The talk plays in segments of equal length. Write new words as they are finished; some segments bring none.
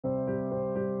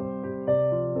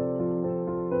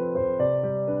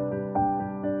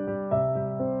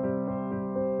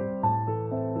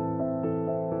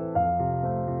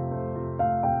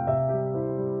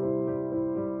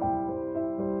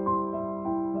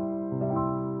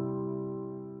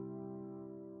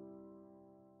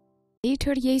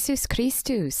Laudetur Jesus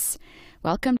Christus.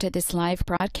 Welcome to this live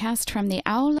broadcast from the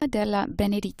Aula della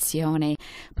Benedizione.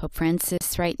 Pope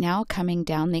Francis right now coming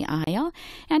down the aisle,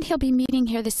 and he'll be meeting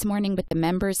here this morning with the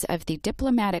members of the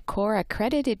diplomatic corps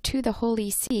accredited to the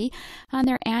Holy See on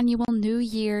their annual New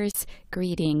Year's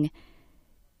greeting.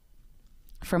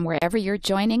 From wherever you're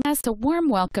joining us, a warm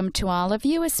welcome to all of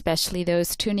you, especially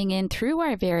those tuning in through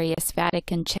our various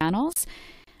Vatican channels.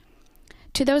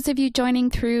 To those of you joining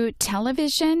through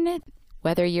television,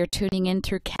 whether you're tuning in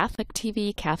through Catholic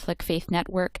TV, Catholic Faith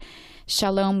Network,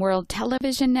 Shalom World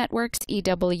Television Networks,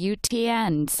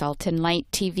 EWTN, Sultan Light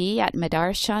TV at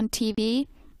Madarshan TV.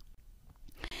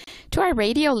 To our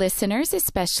radio listeners,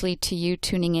 especially to you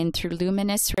tuning in through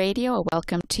Luminous Radio, a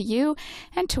welcome to you,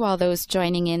 and to all those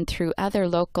joining in through other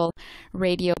local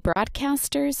radio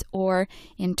broadcasters or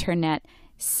internet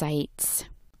sites.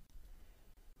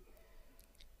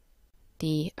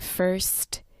 The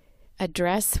first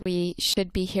address we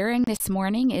should be hearing this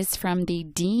morning is from the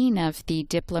Dean of the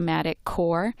Diplomatic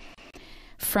Corps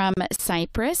from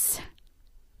Cyprus,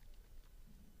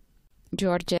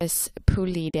 Georgios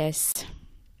Poulides.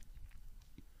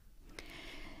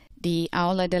 The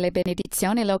Aula della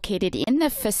Benedizione, located in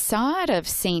the facade of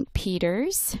St.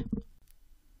 Peter's.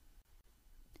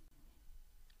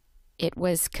 It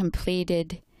was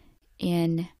completed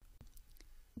in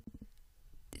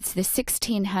the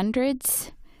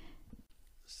 1600s,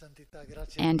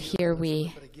 and here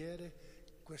we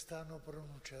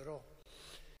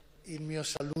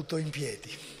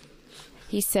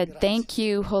he said, "Thank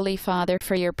you, Holy Father,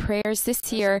 for your prayers.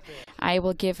 This year I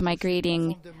will give my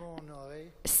greeting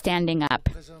standing up.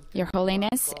 Your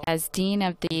Holiness, as Dean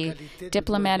of the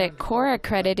Diplomatic Corps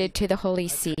accredited to the Holy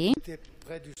See,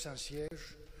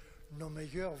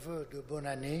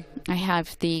 I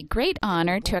have the great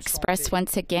honor to express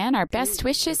once again our best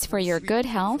wishes for your good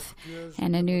health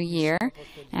and a new year,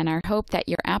 and our hope that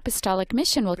your apostolic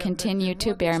mission will continue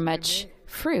to bear much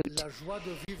fruit.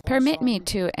 Permit me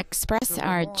to express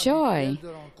our joy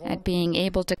at being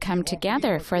able to come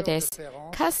together for this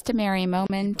customary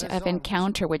moment of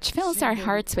encounter which fills our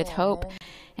hearts with hope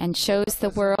and shows the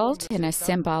world, in a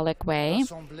symbolic way,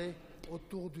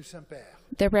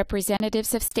 the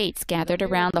representatives of states gathered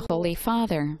around the Holy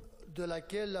Father.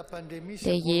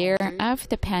 The year of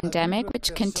the pandemic,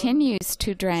 which continues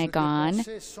to drag on,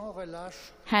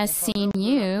 has seen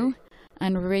you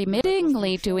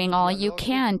unremittingly doing all you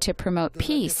can to promote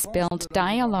peace, build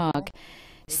dialogue,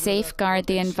 safeguard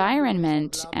the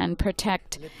environment, and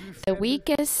protect the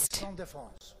weakest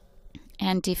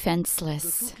and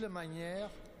defenseless.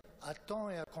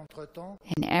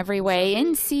 In every way,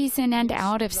 in season and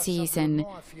out of season,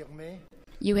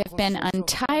 you have been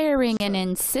untiring in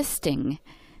insisting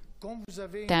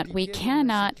that we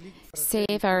cannot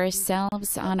save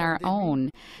ourselves on our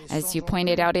own. As you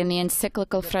pointed out in the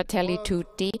encyclical Fratelli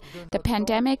Tutti, the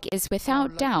pandemic is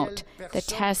without doubt the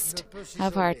test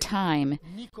of our time,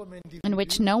 in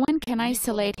which no one can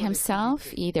isolate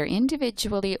himself, either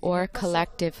individually or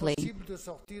collectively.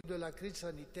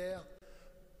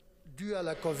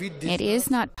 It is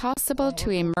not possible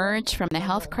to emerge from the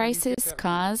health crisis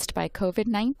caused by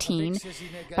COVID-19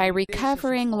 by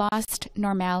recovering lost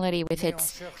normality with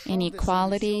its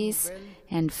inequalities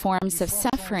and forms of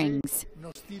sufferings.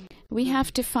 We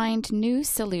have to find new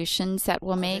solutions that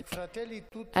will make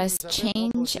us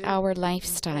change our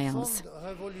lifestyles.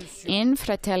 In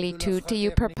Fratelli Tutti,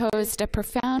 you proposed a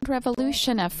profound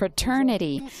revolution of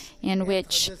fraternity in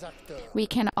which we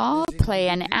can all play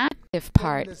an active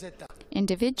part,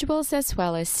 individuals as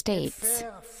well as states.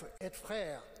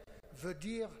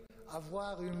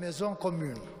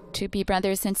 To be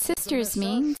brothers and sisters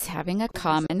means having a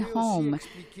common home.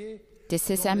 This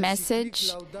is a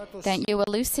message that you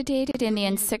elucidated in the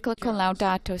encyclical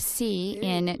Laudato Si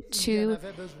in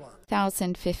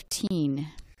 2015.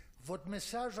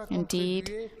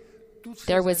 Indeed,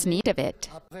 there was need of it.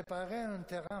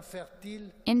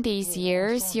 In these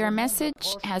years, your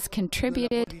message has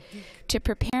contributed to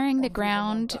preparing the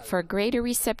ground for greater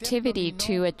receptivity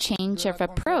to a change of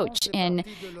approach in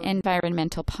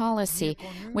environmental policy,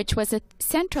 which was a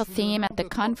central theme at the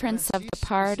Conference of the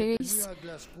Parties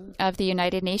of the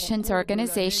United Nations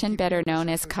Organization, better known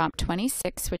as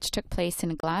COP26, which took place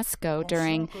in Glasgow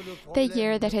during the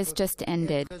year that has just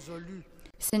ended.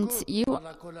 Since you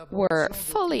were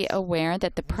fully aware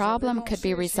that the problem could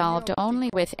be resolved only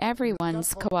with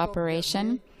everyone's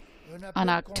cooperation, on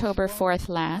October 4th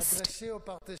last,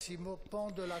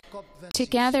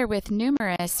 together with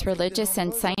numerous religious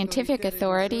and scientific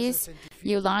authorities,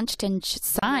 you launched and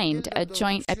signed a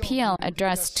joint appeal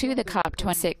addressed to the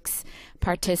COP26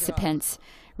 participants,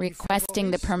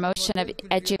 requesting the promotion of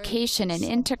education and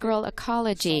integral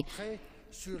ecology,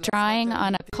 drawing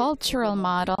on a cultural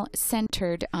model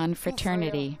centered on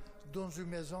fraternity.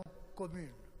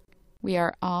 We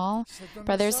are all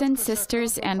brothers and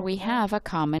sisters, and we have a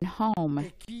common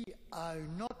home.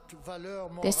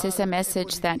 This is a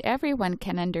message that everyone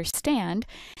can understand,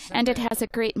 and it has a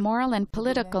great moral and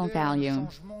political value.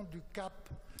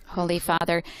 Holy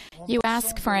Father, you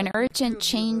ask for an urgent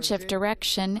change of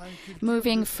direction,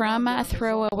 moving from a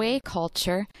throwaway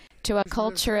culture to a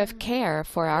culture of care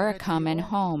for our common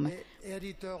home.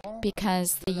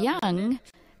 Because the young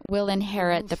will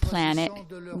inherit the planet,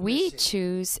 we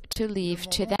choose to leave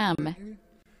to them.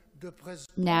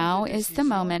 Now is the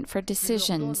moment for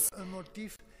decisions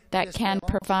that can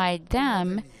provide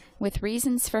them with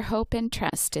reasons for hope and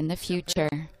trust in the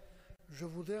future.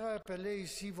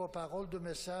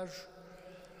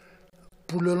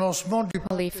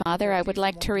 Holy Father, I would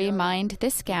like to remind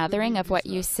this gathering of what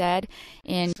you said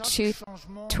in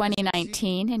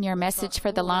 2019 in your message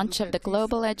for the launch of the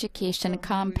Global Education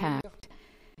Compact.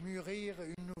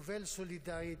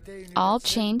 All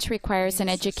change requires an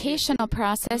educational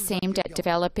process aimed at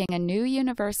developing a new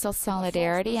universal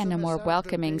solidarity and a more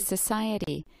welcoming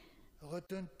society.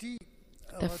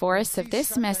 The force of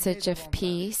this message of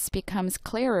peace becomes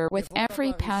clearer with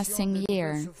every passing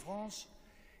year.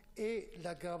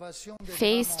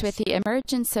 Faced with the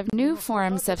emergence of new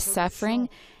forms of suffering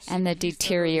and the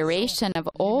deterioration of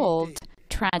old,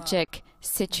 tragic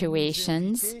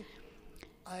situations,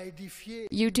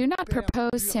 you do not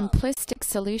propose simplistic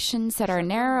solutions that are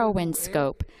narrow in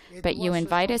scope, but you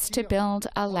invite us to build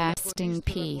a lasting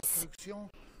peace.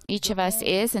 Each of us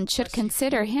is and should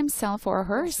consider himself or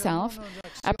herself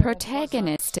a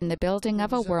protagonist in the building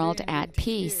of a world at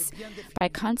peace by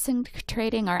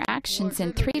concentrating our actions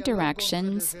in three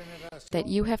directions that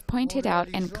you have pointed out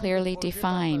and clearly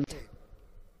defined.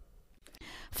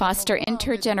 Foster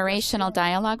intergenerational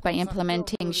dialogue by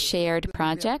implementing shared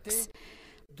projects.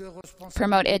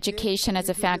 Promote education as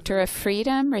a factor of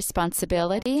freedom,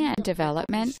 responsibility, and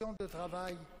development.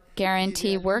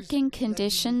 Guarantee working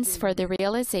conditions for the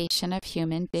realization of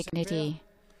human dignity.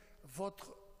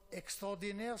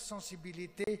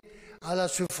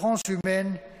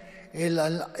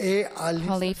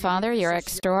 Holy Father, your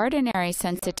extraordinary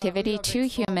sensitivity to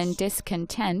human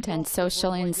discontent and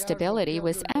social instability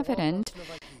was evident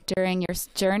during your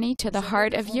journey to the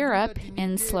heart of Europe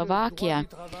in Slovakia.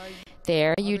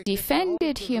 There, you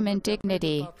defended human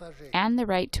dignity and the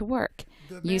right to work,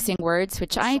 using words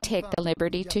which I take the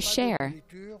liberty to share.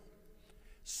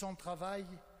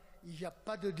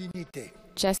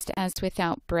 Just as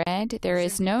without bread there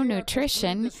is no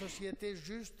nutrition,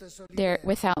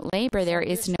 without labor there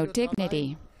is no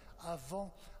dignity.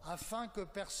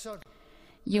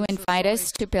 You invite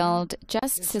us to build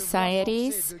just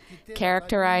societies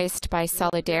characterized by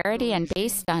solidarity and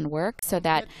based on work so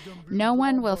that no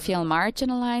one will feel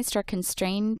marginalized or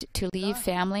constrained to leave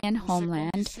family and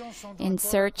homeland in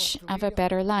search of a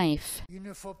better life.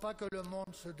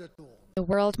 The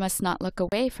world must not look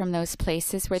away from those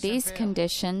places where these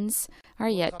conditions are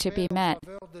yet to be met.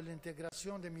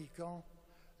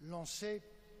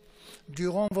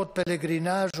 Durant votre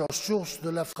pèlerinage aux sources de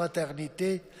la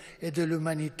fraternité et de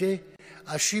l'humanité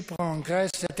à Chypre en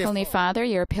Grèce. Holy Father,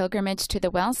 your pilgrimage to the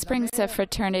well springs of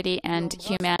fraternity and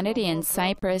humanity in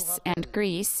Cyprus and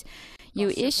Greece, you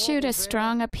issued a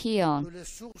strong appeal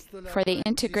for the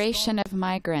integration of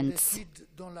migrants.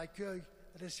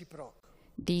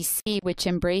 The sea, which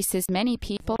embraces many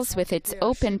peoples with its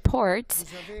open ports,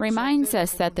 reminds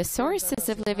us that the sources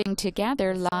of living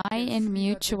together lie in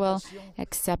mutual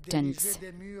acceptance.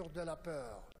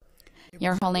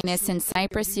 Your Holiness, in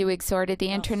Cyprus, you exhorted the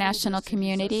international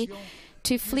community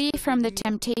to flee from the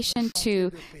temptation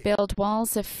to build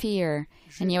walls of fear,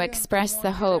 and you expressed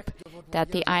the hope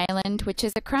that the island, which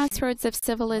is a crossroads of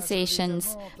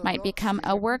civilizations, might become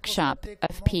a workshop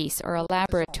of peace or a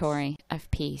laboratory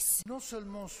of peace.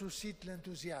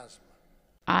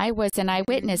 I was an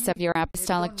eyewitness of your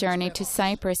apostolic journey to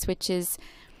Cyprus, which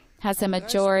has a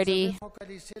majority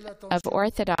of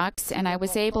Orthodox, and I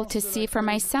was able to see for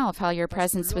myself how your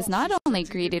presence was not only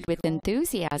greeted with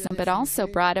enthusiasm, but also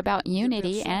brought about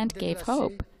unity and gave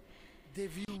hope.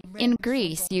 In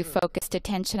Greece, you focused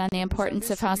attention on the importance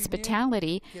of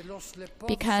hospitality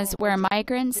because where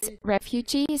migrants,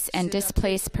 refugees, and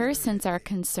displaced persons are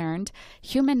concerned,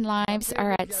 human lives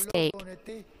are at stake.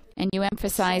 And you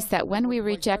emphasize that when we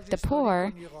reject the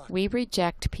poor, we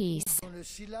reject peace.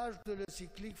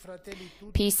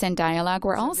 Peace and dialogue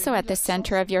were also at the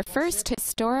center of your first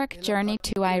historic journey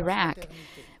to Iraq,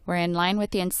 where in line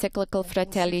with the encyclical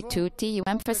Fratelli Tutti, you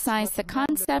emphasize the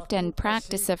concept and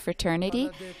practice of fraternity,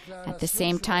 at the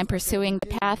same time pursuing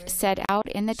the path set out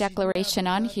in the Declaration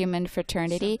on Human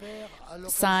Fraternity,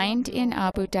 signed in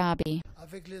Abu Dhabi.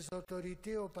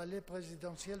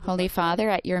 Holy Father,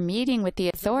 at your meeting with the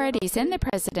authorities in the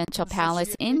presidential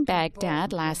palace in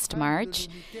Baghdad last March,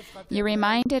 you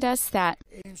reminded us that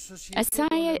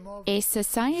a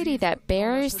society that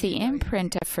bears the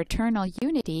imprint of fraternal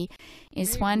unity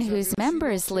is one whose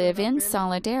members live in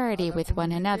solidarity with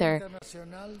one another.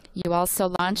 You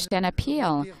also launched an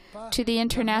appeal to the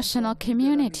international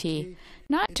community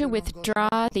not to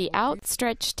withdraw the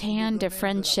outstretched hand of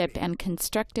friendship and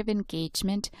constructive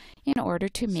engagement in order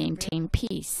to maintain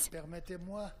peace.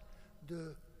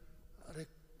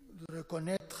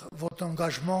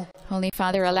 Holy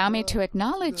Father, allow me to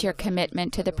acknowledge your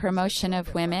commitment to the promotion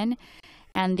of women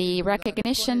and the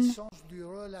recognition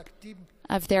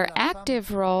of their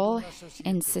active role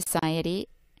in society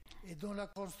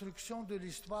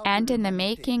and in the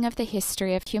making of the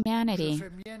history of humanity.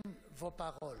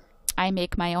 I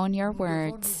make my own your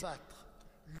words.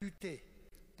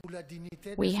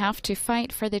 We have to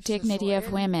fight for the dignity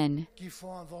of women.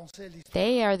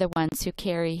 They are the ones who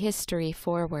carry history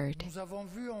forward.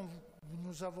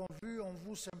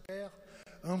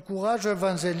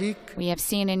 We have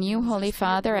seen in you, Holy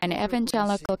Father, an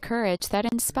evangelical courage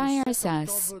that inspires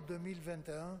us.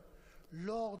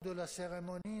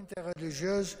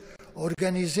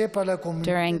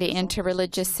 During the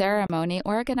interreligious ceremony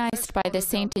organized by the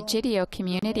Saint Egidio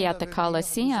community at the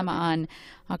Colosseum on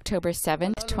October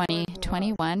 7th,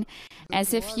 2021,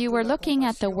 as if you were looking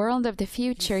at the world of the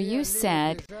future, you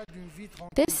said,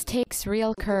 "This takes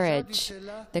real courage,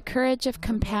 the courage of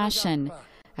compassion,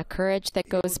 a courage that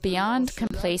goes beyond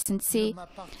complacency,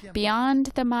 beyond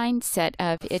the mindset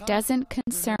of, it doesn't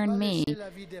concern me,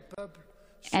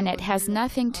 and it has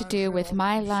nothing to do with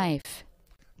my life."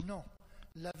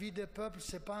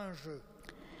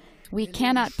 We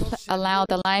cannot allow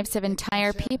the lives of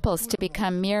entire peoples to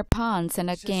become mere pawns in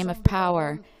a game of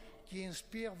power.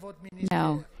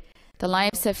 No. The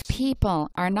lives of people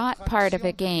are not part of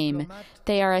a game.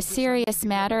 They are a serious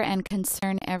matter and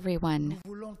concern everyone.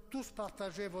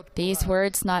 These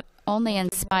words not only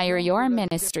inspire your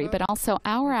ministry, but also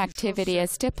our activity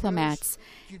as diplomats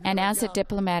and as a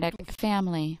diplomatic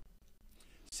family.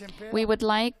 We would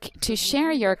like to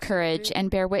share your courage and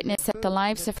bear witness that the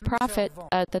lives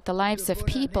of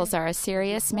peoples are a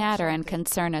serious matter and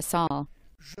concern us all.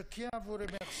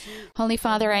 Holy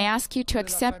Father, I ask you to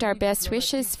accept our best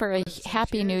wishes for a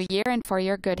happy new year and for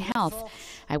your good health.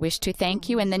 I wish to thank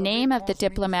you in the name of the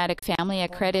diplomatic family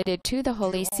accredited to the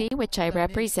Holy See, which I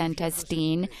represent as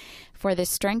Dean, for the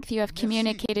strength you have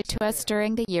communicated to us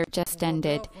during the year just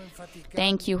ended.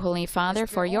 Thank you, Holy Father,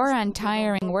 for your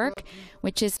untiring work,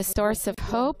 which is a source of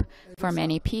hope for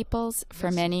many peoples,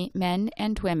 for many men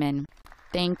and women.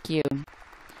 Thank you.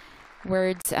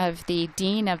 Words of the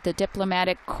Dean of the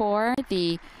Diplomatic Corps,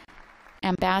 the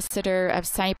Ambassador of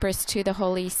Cyprus to the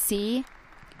Holy See,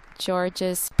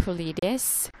 Georgios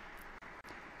Poulidis.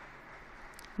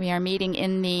 We are meeting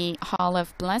in the Hall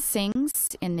of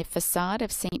Blessings in the facade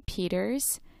of St.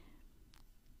 Peter's.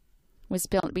 It was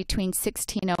built between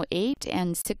 1608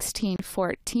 and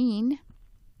 1614.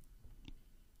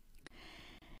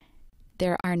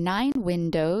 There are 9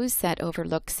 windows that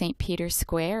overlook St. Peter's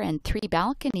Square and 3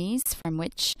 balconies from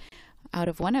which, out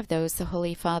of one of those, the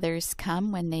Holy Fathers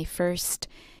come when they first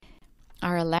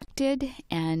are elected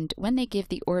and when they give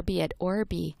the Urbi et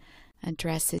Orbi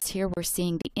addresses. Here we're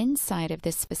seeing the inside of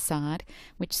this facade,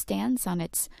 which stands on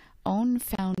its own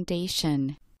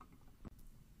foundation.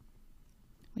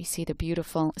 We see the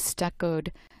beautiful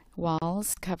stuccoed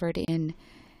walls covered in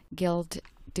gilded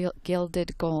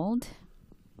gold.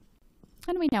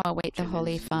 And we now await the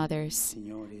Holy Father's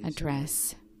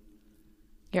address.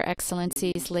 Your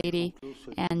Excellencies, ladies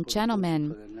and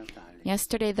gentlemen,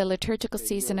 yesterday the liturgical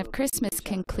season of Christmas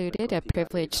concluded, a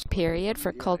privileged period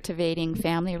for cultivating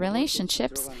family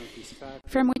relationships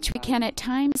from which we can at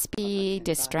times be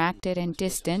distracted and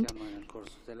distant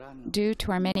due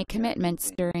to our many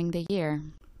commitments during the year.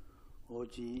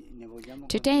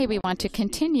 Today we want to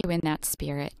continue in that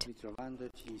spirit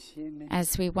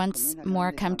as we once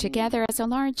more come together as a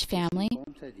large family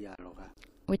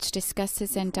which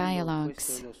discusses and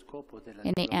dialogues.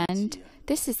 In the end,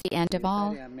 this is the end of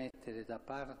all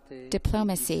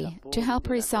diplomacy, to help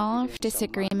resolve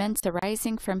disagreements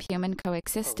arising from human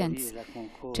coexistence,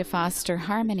 to foster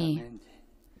harmony,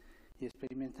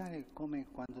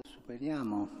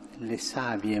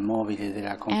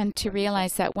 and to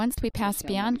realize that once we pass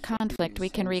beyond conflict, we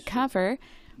can recover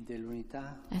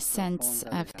a sense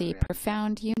of the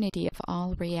profound unity of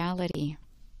all reality.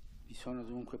 I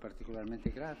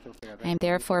am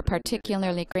therefore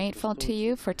particularly grateful to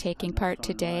you for taking part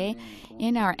today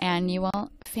in our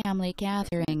annual family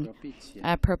gathering,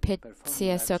 a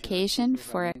propitious occasion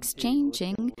for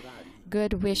exchanging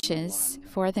good wishes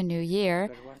for the new year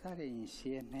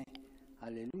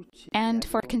and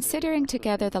for considering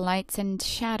together the lights and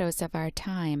shadows of our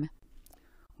time.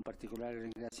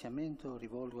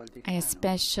 I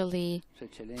especially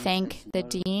thank the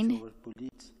Dean,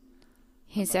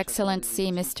 His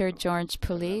Excellency Mr. George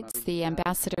Pulitz, the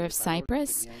Ambassador of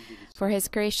Cyprus, for his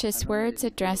gracious words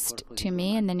addressed to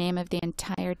me in the name of the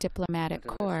entire diplomatic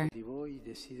corps.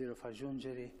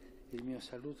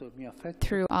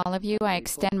 Through all of you, I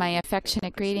extend my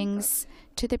affectionate greetings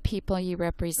to the people you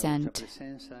represent.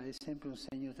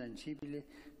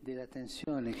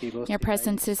 Your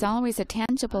presence is always a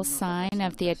tangible sign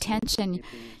of the attention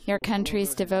your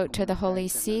countries devote to the Holy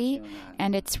See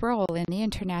and its role in the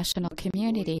international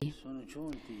community.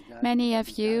 Many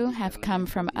of you have come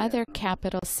from other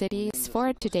capital cities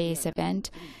for today's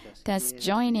event, thus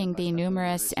joining the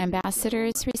numerous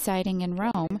ambassadors residing in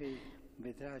Rome,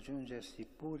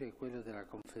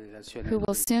 who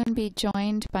will soon be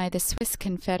joined by the Swiss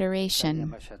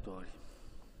Confederation.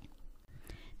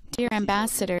 Dear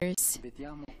ambassadors,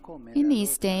 in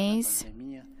these days,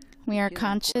 we are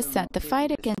conscious that the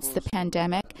fight against the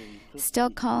pandemic still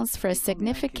calls for a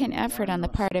significant effort on the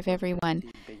part of everyone.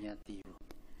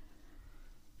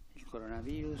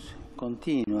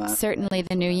 Certainly,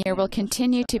 the new year will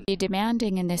continue to be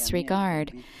demanding in this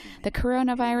regard. The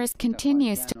coronavirus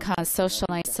continues to cause social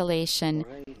isolation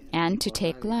and to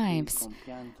take lives.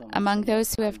 Among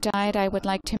those who have died, I would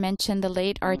like to mention the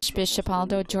late Archbishop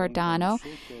Aldo Giordano,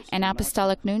 an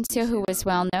apostolic nuncio who was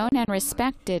well known and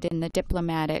respected in the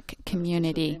diplomatic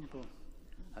community.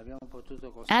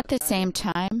 At the same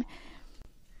time,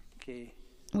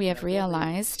 we have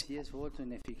realized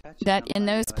that in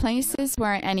those places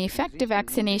where an effective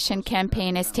vaccination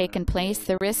campaign has taken place,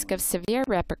 the risk of severe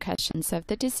repercussions of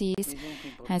the disease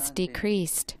has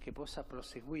decreased.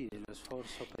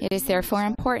 It is therefore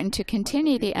important to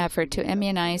continue the effort to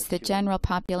immunize the general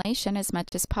population as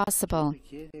much as possible.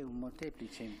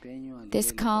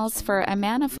 This calls for a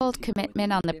manifold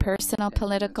commitment on the personal,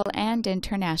 political, and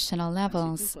international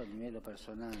levels.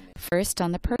 First,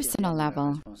 on the personal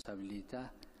level.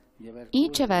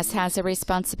 Each of us has a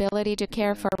responsibility to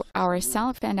care for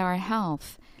ourselves and our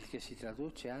health.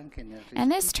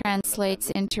 And this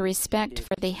translates into respect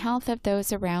for the health of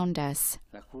those around us.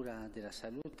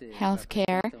 Health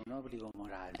care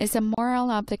is a moral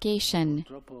obligation.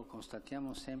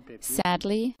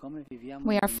 Sadly,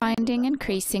 we are finding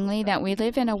increasingly that we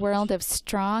live in a world of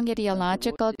strong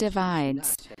ideological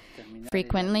divides.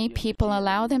 Frequently, people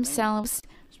allow themselves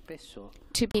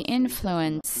to be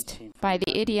influenced by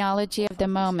the ideology of the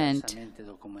moment,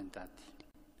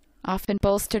 often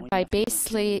bolstered by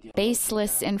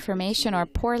baseless information or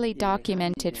poorly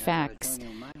documented facts.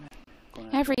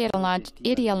 Every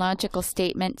ideological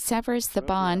statement severs the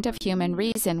bond of human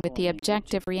reason with the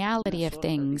objective reality of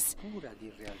things.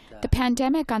 The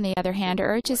pandemic, on the other hand,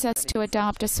 urges us to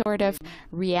adopt a sort of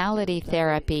reality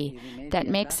therapy that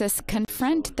makes us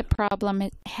confront the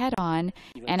problem head-on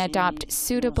and adopt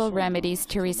suitable remedies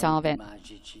to resolve it.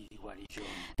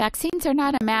 Vaccines are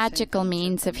not a magical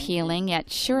means of healing,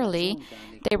 yet surely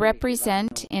they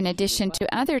represent, in addition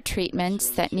to other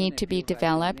treatments that need to be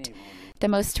developed, the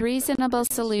most reasonable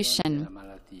solution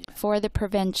for the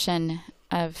prevention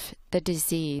of the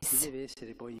disease.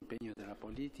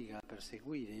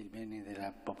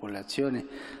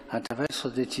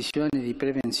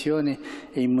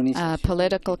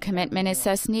 Political commitment is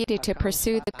thus needed to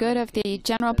pursue the good of the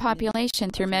general population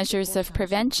through measures of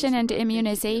prevention and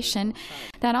immunization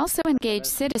that also engage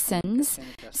citizens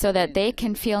so that they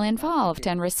can feel involved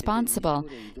and responsible,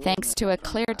 thanks to a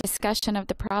clear discussion of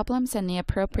the problems and the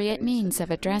appropriate means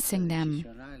of addressing them.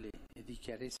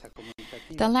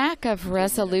 The lack of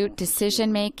resolute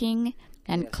decision-making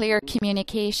and clear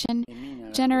communication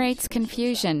generates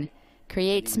confusion,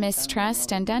 creates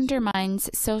mistrust, and undermines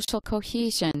social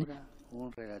cohesion,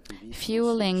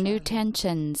 fueling new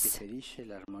tensions.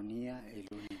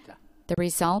 The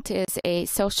result is a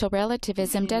social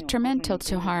relativism detrimental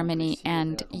to harmony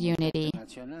and unity.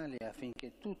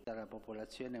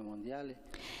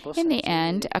 In the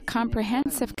end, a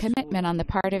comprehensive commitment on the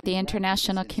part of the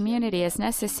international community is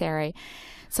necessary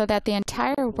so that the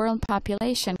entire world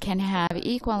population can have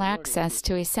equal access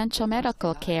to essential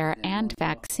medical care and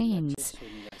vaccines.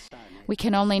 We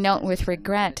can only note with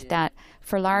regret that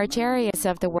for large areas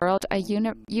of the world, a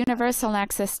universal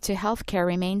access to health care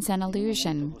remains an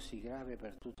illusion.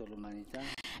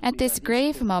 At this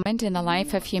grave moment in the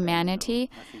life of humanity,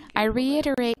 I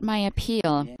reiterate my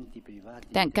appeal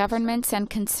that governments and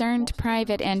concerned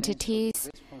private entities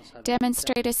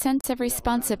demonstrate a sense of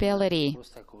responsibility,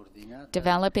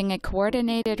 developing a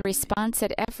coordinated response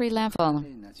at every level,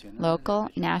 local,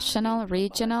 national,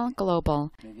 regional,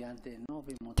 global,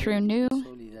 through new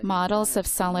models of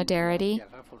solidarity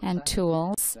and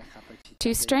tools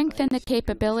to strengthen the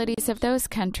capabilities of those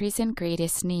countries in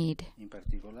greatest need.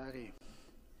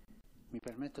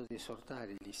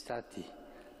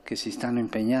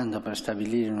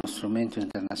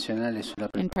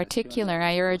 In particular,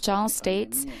 I urge all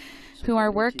states who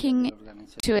are working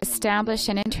to establish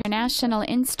an international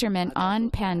instrument on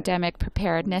pandemic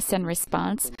preparedness and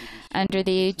response under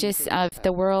the aegis of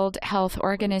the World Health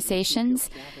Organizations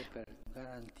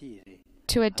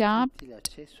to adopt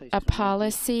a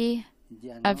policy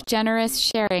of generous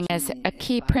sharing as a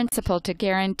key principle to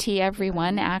guarantee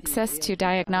everyone access to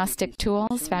diagnostic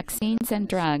tools, vaccines, and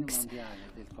drugs.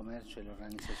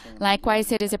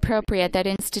 Likewise, it is appropriate that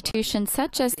institutions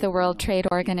such as the World Trade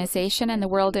Organization and the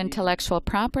World Intellectual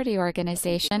Property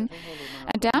Organization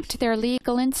adapt their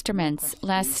legal instruments,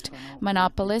 lest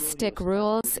monopolistic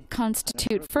rules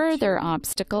constitute further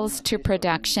obstacles to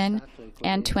production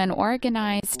and to an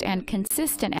organized and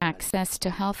consistent access to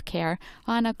health care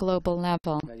on a global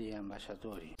level.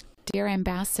 Dear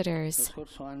ambassadors,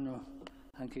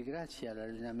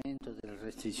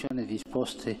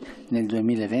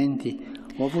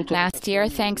 last year,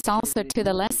 thanks also to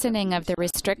the lessening of the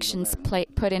restrictions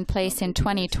put in place in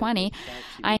 2020,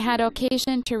 I had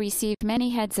occasion to receive many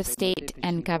heads of state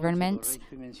and governments,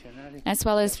 as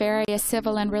well as various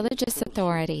civil and religious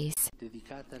authorities.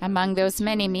 Among those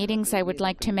many meetings, I would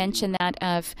like to mention that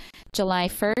of July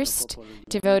 1st,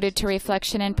 devoted to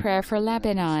reflection and prayer for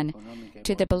Lebanon,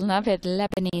 to the beloved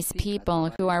Lebanese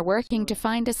people who are working to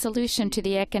find a solution to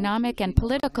the economic and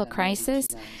political crisis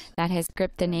that has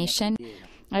gripped the nation.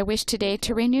 I wish today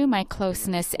to renew my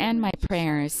closeness and my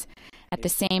prayers. At the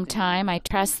same time, I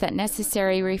trust that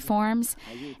necessary reforms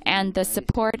and the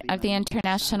support of the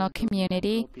international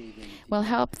community will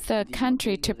help the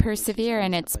country to persevere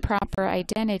in its proper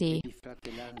identity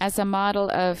as a model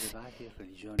of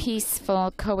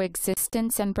peaceful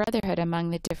coexistence and brotherhood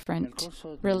among the different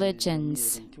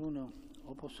religions.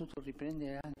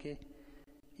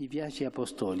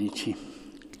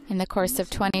 In the course of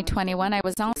 2021, I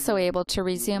was also able to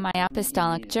resume my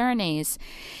apostolic journeys.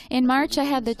 In March, I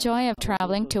had the joy of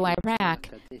traveling to Iraq.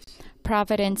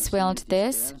 Providence willed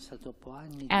this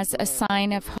as a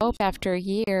sign of hope after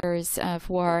years of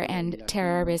war and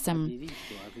terrorism.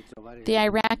 The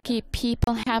Iraqi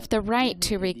people have the right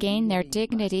to regain their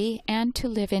dignity and to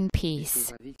live in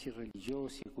peace.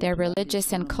 Their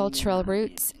religious and cultural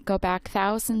roots go back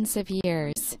thousands of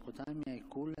years.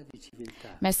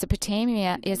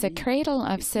 Mesopotamia is a cradle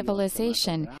of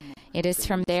civilization. It is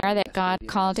from there that God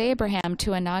called Abraham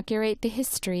to inaugurate the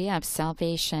history of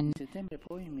salvation.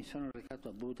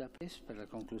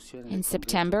 In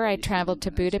September, I traveled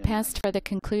to Budapest for the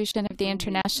conclusion of the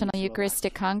International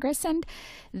Eucharistic Congress and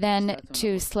then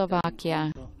to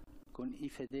Slovakia.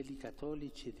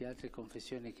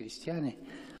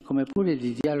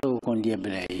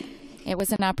 It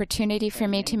was an opportunity for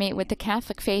me to meet with the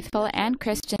Catholic faithful and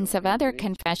Christians of other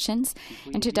confessions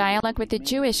and to dialogue with the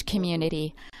Jewish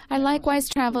community. I likewise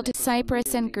traveled to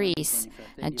Cyprus and Greece,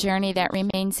 a journey that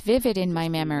remains vivid in my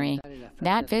memory.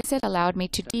 That visit allowed me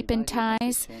to deepen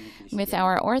ties with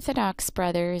our Orthodox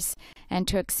brothers and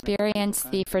to experience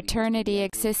the fraternity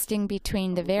existing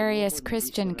between the various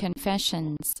Christian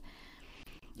confessions.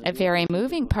 A very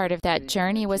moving part of that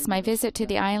journey was my visit to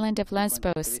the island of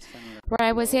Lesbos, where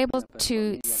I was able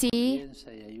to see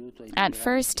at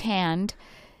first hand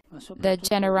the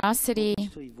generosity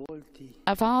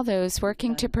of all those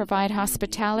working to provide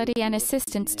hospitality and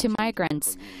assistance to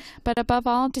migrants, but above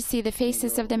all to see the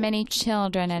faces of the many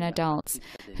children and adults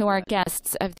who are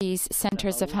guests of these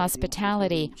centers of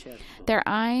hospitality. Their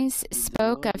eyes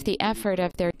spoke of the effort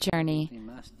of their journey,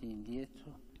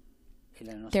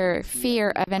 their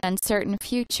fear of an uncertain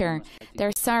future,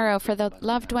 their sorrow for the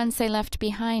loved ones they left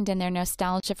behind, and their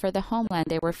nostalgia for the homeland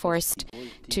they were forced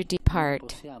to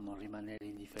depart.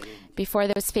 Before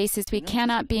those faces, we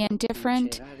cannot be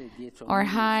indifferent or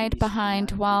hide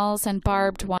behind walls and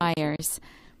barbed wires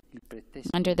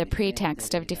under the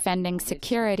pretext of defending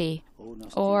security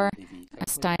or a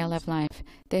style of life.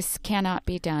 This cannot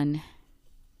be done.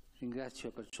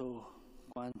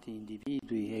 quanti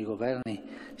individui e governi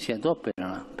si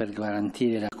adoperano per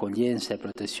garantire l'accoglienza e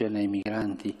protezione ai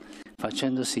migranti,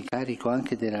 facendosi carico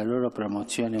anche della loro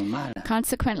promozione umana.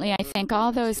 Consequently, I thank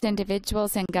all those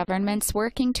individuals and governments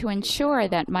working to ensure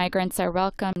that migrants are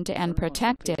welcomed and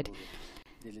protected,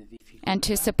 and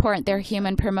to support their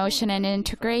human promotion and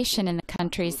integration in the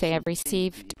countries they have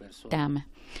received them.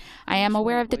 I am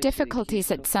aware of the difficulties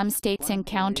that some states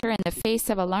encounter in the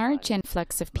face of a large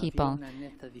influx of people.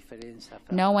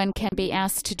 No one can be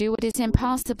asked to do what is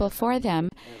impossible for them,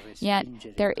 yet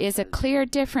there is a clear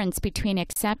difference between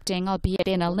accepting, albeit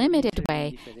in a limited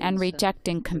way, and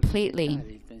rejecting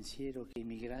completely.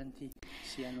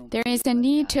 There is a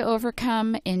need to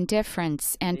overcome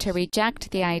indifference and to reject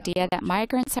the idea that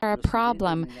migrants are a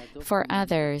problem for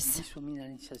others.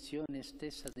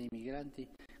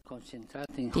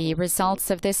 The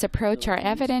results of this approach are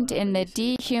evident in the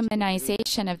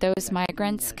dehumanization of those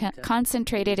migrants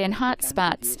concentrated in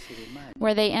hotspots,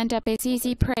 where they end up as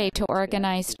easy prey to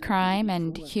organized crime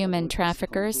and human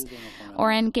traffickers,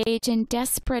 or engage in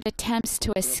desperate attempts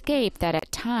to escape that at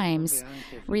times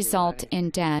result in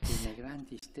death.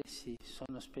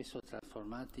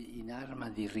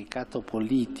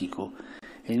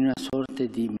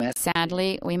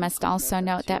 Sadly, we must also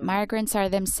note that migrants are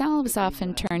themselves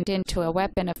often turned into a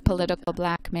weapon of political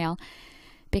blackmail,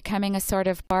 becoming a sort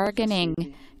of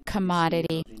bargaining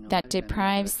commodity that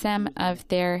deprives them of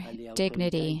their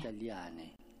dignity.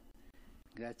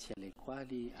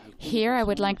 Here I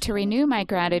would like to renew my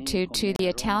gratitude to the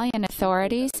Italian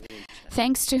authorities,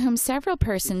 thanks to whom several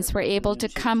persons were able to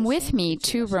come with me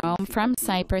to Rome from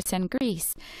Cyprus and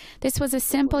Greece. This was a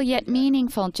simple yet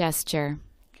meaningful gesture.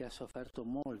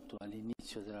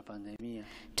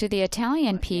 To the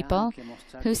Italian people,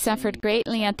 who suffered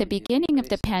greatly at the beginning of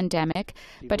the pandemic,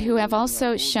 but who have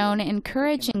also shown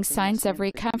encouraging signs of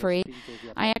recovery,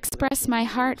 I express my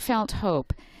heartfelt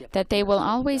hope that they will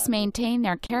always maintain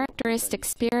their characteristic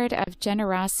spirit of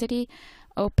generosity,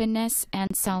 openness,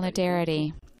 and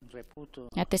solidarity.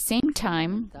 At the same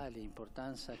time,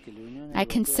 I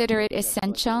consider it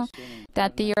essential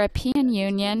that the European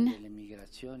Union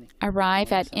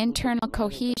arrive at internal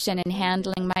cohesion in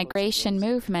handling migration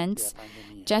movements,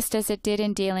 just as it did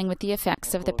in dealing with the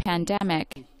effects of the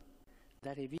pandemic.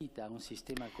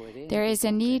 There is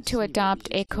a need to adopt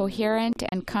a coherent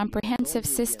and comprehensive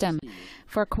system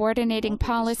for coordinating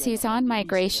policies on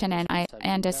migration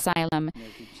and asylum,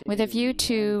 with a view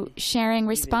to sharing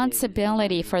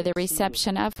responsibility for the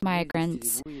reception of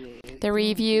migrants, the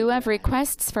review of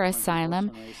requests for asylum,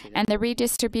 and the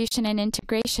redistribution and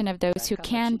integration of those who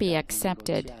can be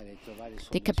accepted.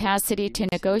 The capacity to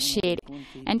negotiate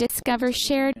and discover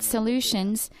shared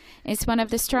solutions is one of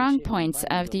the strong points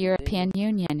of the European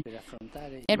Union.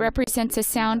 It represents a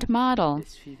sound model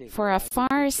for a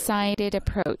far-sighted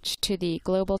approach to the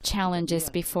global challenges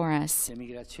before us.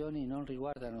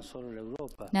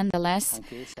 Nonetheless,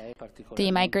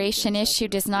 the migration issue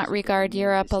does not regard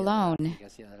Europe alone,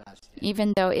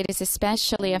 even though it is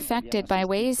especially affected by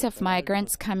waves of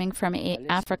migrants coming from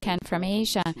Africa and from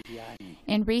Asia.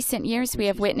 In recent years, we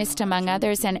have witnessed, among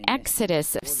others, an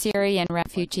exodus of Syrian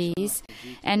refugees,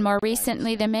 and more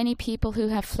recently, the many people who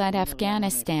have fled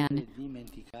Afghanistan.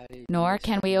 Nor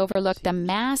can we overlook the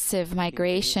massive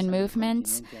migration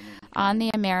movements on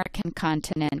the American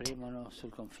continent,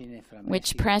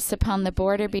 which press upon the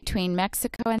border between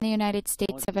Mexico and the United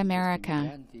States of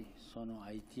America.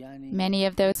 Many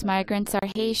of those migrants are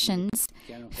Haitians,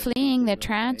 fleeing the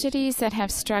tragedies that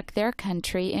have struck their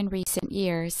country in recent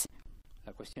years.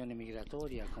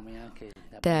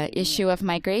 The issue of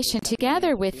migration,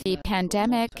 together with the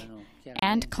pandemic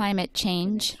and climate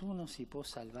change,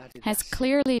 has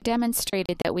clearly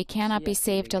demonstrated that we cannot be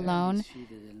saved alone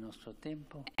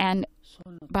and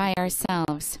by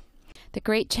ourselves. The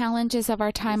great challenges of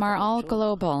our time are all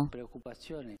global.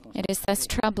 It is thus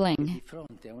troubling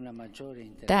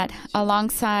that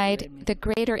alongside the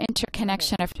greater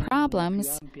interconnection of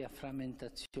problems,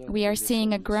 we are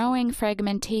seeing a growing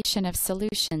fragmentation of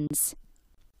solutions.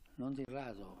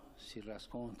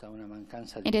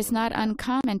 It is not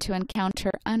uncommon to encounter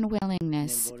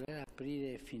unwillingness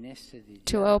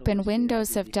to open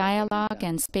windows of dialogue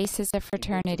and spaces of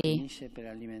fraternity.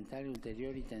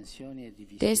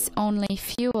 This only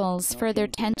fuels further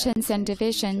tensions and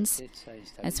divisions,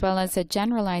 as well as a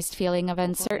generalized feeling of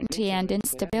uncertainty and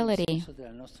instability.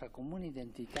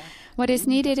 What is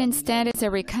needed instead is a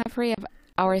recovery of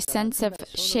our sense of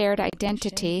shared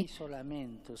identity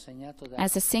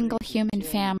as a single human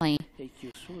family.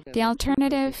 The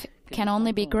alternative can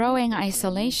only be growing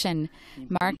isolation,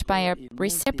 marked by a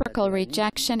reciprocal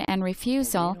rejection and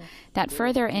refusal that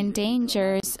further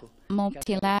endangers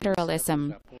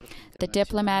multilateralism, the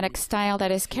diplomatic style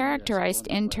that has characterized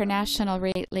international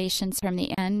relations from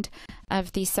the end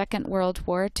of the Second World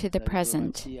War to the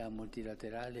present.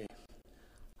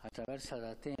 Attraversa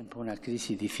da tempo una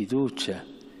crisi di fiducia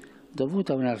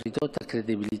dovuta a una ridotta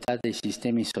credibilità dei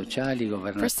sistemi sociali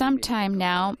governativi. For some time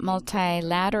now,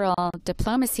 multilateral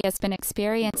diplomacy has been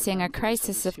experiencing a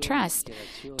crisis of trust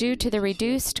due to the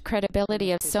reduced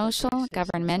credibility of social,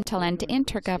 governmental, and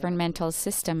intergovernmental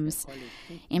systems.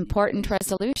 Important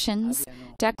resolutions,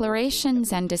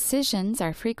 declarations, and decisions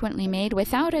are frequently made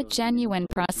without a genuine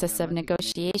process of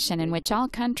negotiation in which all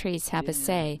countries have a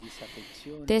say.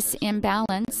 This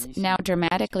imbalance, now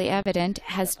dramatically evident,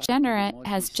 has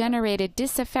generated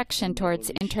disaffection towards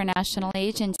international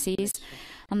agencies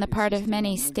on the part of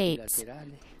many states.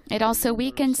 It also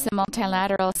weakens the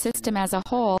multilateral system as a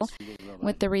whole,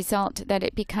 with the result that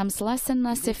it becomes less and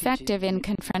less effective in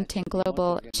confronting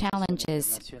global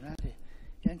challenges.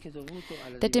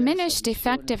 The diminished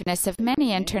effectiveness of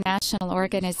many international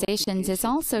organizations is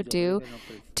also due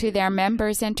to their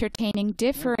members entertaining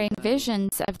differing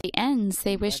visions of the ends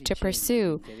they wish to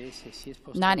pursue.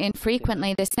 Not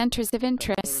infrequently, the center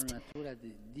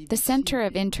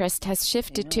of interest has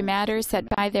shifted to matters that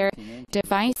by their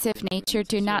divisive nature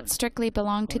do not strictly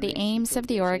belong to the aims of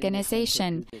the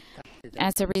organization.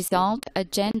 As a result,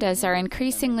 agendas are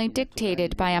increasingly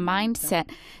dictated by a mindset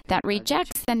that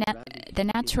rejects the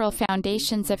natural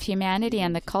foundations of humanity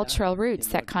and the cultural roots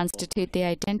that constitute the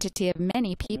identity of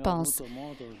many peoples.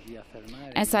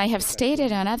 As I have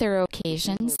stated on other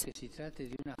occasions,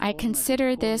 I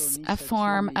consider this a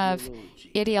form of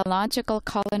ideological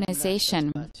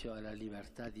colonization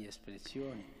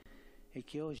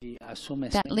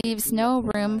that leaves no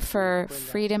room for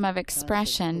freedom of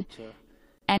expression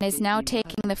and is now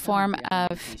taking the form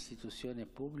of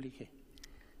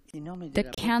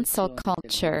the cancel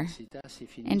culture,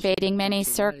 invading many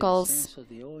circles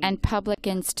and public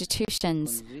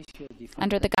institutions.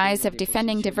 Under the guise of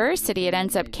defending diversity, it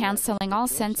ends up canceling all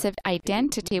sense of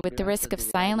identity with the risk of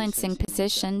silencing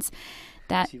positions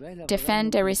that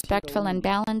defend a respectful and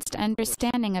balanced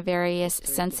understanding of various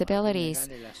sensibilities.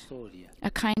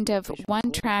 A kind of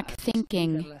one-track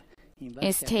thinking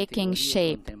is taking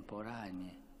shape,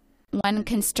 one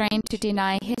constrained to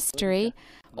deny history,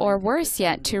 or worse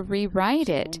yet, to rewrite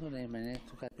it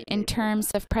in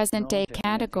terms of present-day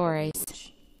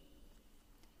categories,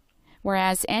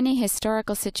 whereas any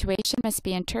historical situation must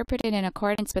be interpreted in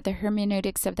accordance with the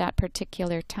hermeneutics of that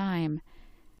particular time.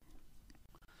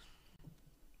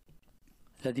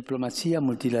 La diplomazia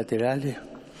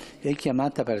multilaterale è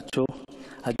chiamata perciò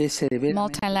ad essere veramente.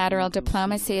 Multilateral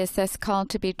diplomacy is thus called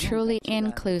to be truly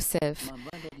inclusive,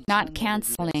 not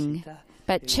canceling,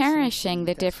 but cherishing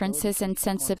the differences and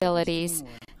sensibilities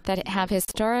that have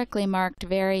historically marked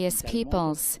various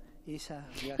peoples.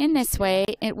 In this way,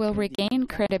 it will regain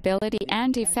credibility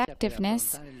and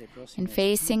effectiveness in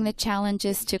facing the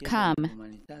challenges to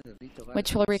come,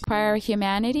 which will require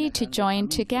humanity to join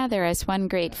together as one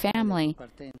great family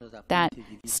that,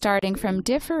 starting from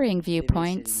differing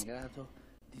viewpoints,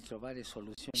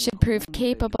 should prove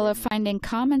capable of finding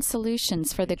common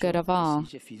solutions for the good of all.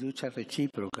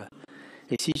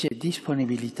 Esige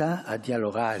disponibilità a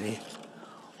dialogare,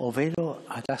 ovvero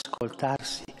ad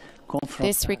ascoltarsi.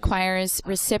 This requires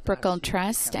reciprocal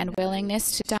trust and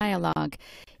willingness to dialogue.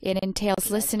 It entails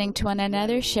listening to one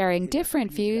another, sharing different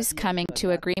views, coming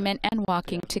to agreement, and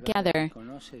walking together.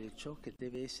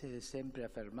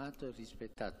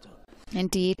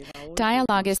 Indeed,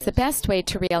 dialogue is the best way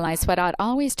to realize what ought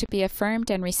always to be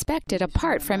affirmed and respected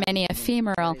apart from any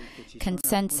ephemeral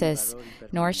consensus.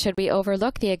 Nor should we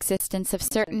overlook the existence of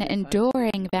certain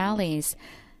enduring values.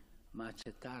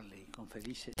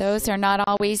 Those are not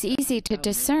always easy to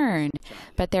discern,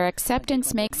 but their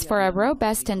acceptance makes for a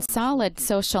robust and solid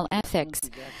social ethics.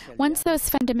 Once those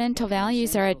fundamental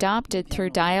values are adopted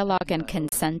through dialogue and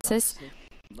consensus,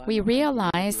 we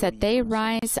realize that they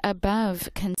rise above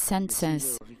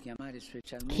consensus.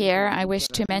 Here, I wish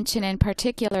to mention in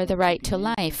particular the right to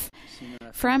life,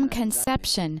 from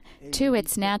conception to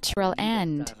its natural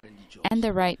end, and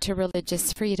the right to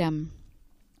religious freedom.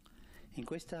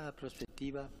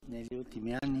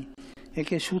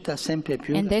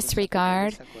 In this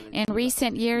regard, in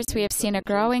recent years we have seen a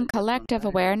growing collective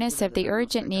awareness of the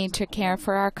urgent need to care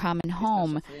for our common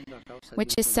home,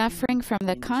 which is suffering from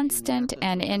the constant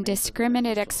and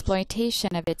indiscriminate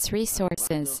exploitation of its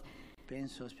resources.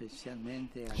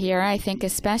 Here I think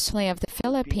especially of the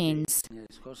Philippines,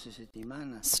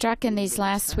 struck in these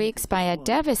last weeks by a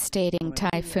devastating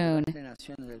typhoon,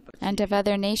 and of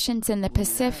other nations in the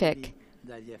Pacific,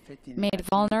 made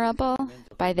vulnerable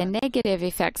by the negative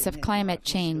effects of climate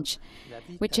change,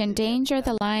 which endanger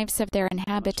the lives of their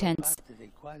inhabitants,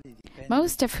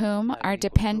 most of whom are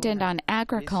dependent on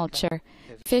agriculture,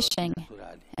 fishing,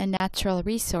 and natural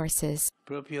resources.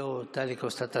 Proprio tale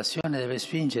constatazione deve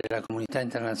spingere la comunità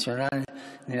internazionale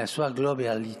nella sua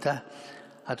globalità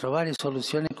a trovare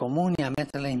soluzioni comuni e a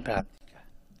metterle in pratica.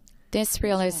 This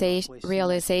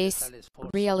realization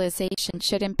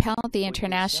should impel the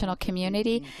international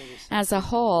community as a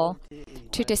whole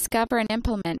to discover and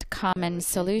implement common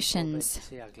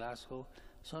solutions.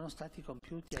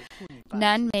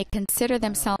 None may consider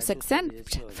themselves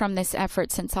exempt from this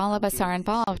effort, since all of us are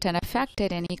involved and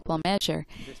affected in equal measure.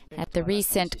 At the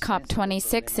recent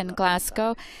COP26 in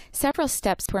Glasgow, several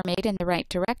steps were made in the right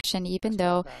direction, even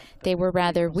though they were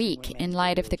rather weak in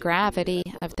light of the gravity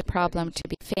of the problem to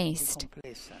be faced.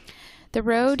 The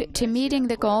road to meeting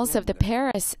the goals of the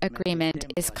Paris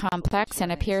Agreement is complex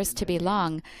and appears to be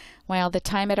long, while the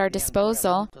time at our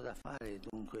disposal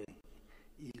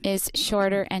is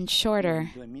shorter and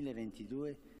shorter.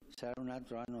 Sarà un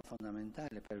altro anno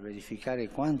fondamentale per verificare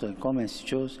quanto e come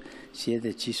ciò si è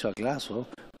deciso a Glasgow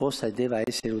possa e debba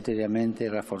essere ulteriormente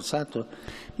rafforzato.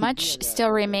 Much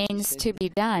still remains to be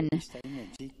done,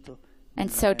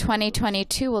 and so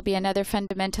 2022 will be another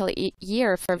fundamental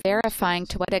year for verifying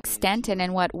to what extent and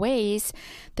in what ways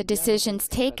the decisions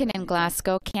taken in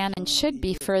Glasgow can and should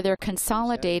be further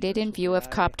consolidated in view of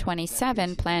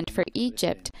COP27 planned for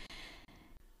Egypt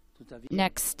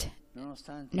next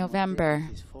November.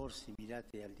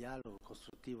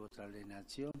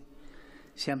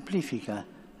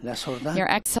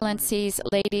 Your Excellencies,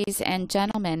 ladies and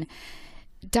gentlemen,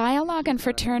 dialogue and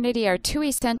fraternity are two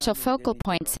essential focal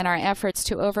points in our efforts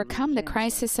to overcome the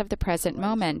crisis of the present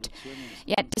moment.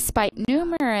 Yet, despite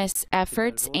numerous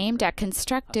efforts aimed at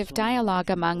constructive dialogue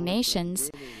among nations,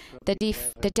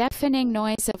 the deafening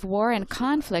noise of war and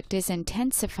conflict is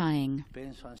intensifying.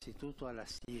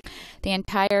 The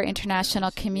entire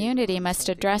international community must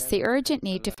address the urgent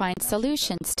need to find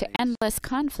solutions to endless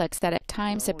conflicts that at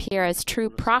times appear as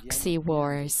true proxy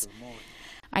wars.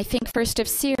 I think first of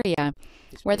Syria,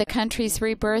 where the country's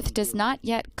rebirth does not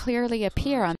yet clearly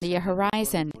appear on the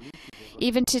horizon.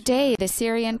 Even today, the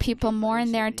Syrian people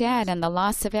mourn their dead and the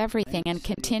loss of everything and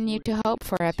continue to hope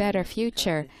for a better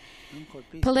future.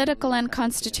 Political and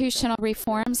constitutional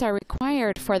reforms are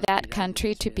required for that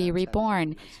country to be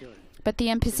reborn, but the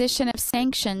imposition of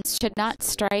sanctions should not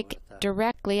strike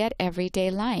directly at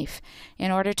everyday life in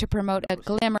order to promote a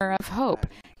glimmer of hope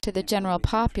to the general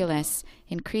populace,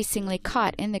 increasingly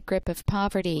caught in the grip of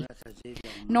poverty.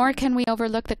 Nor can we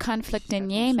overlook the conflict in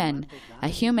Yemen, a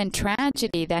human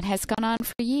tragedy that has gone on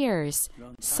for years,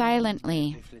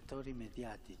 silently.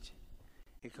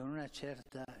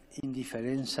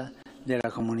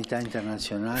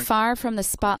 Far from the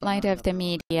spotlight of the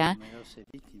media,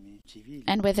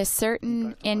 and with a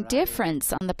certain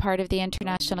indifference on the part of the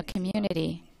international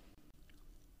community,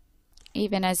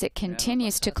 even as it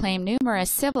continues to claim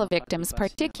numerous civil victims,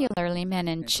 particularly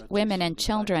women and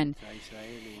children.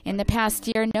 In the past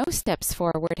year, no steps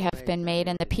forward have been made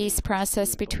in the peace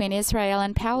process between Israel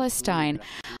and Palestine.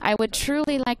 I would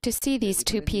truly like to see these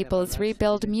two peoples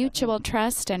rebuild mutual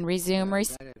trust and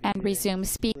resume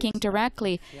speaking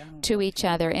directly to each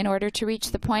other in order to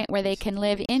reach the point where they can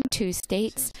live in two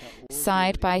states,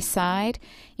 side by side,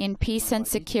 in peace and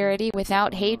security,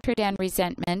 without hatred and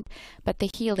resentment, but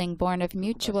the healing born of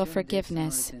mutual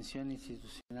forgiveness.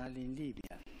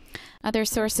 Other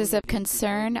sources of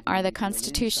concern are the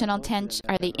institutional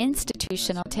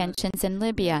tensions in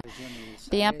Libya,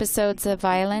 the episodes of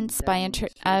violence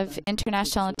of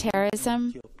international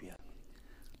terrorism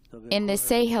in the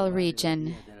Sahel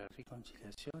region,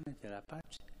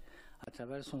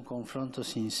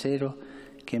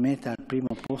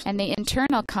 and the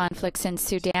internal conflicts in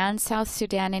Sudan, South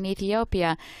Sudan, and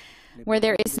Ethiopia, where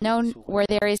there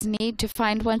is need to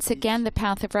find once again the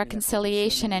path of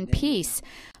reconciliation and peace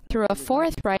through a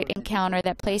forthright encounter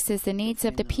that places the needs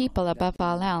of the people above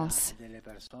all else.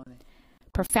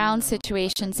 Profound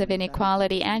situations of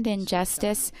inequality and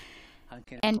injustice,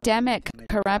 endemic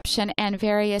corruption, and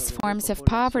various forms of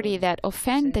poverty that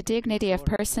offend the dignity of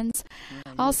persons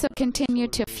also continue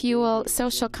to fuel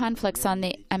social conflicts on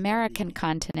the American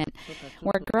continent,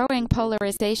 where growing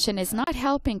polarization is not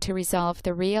helping to resolve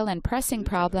the real and pressing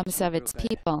problems of its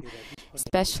people,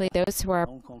 especially those who are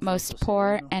most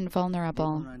poor and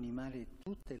vulnerable.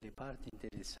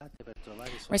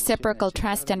 Reciprocal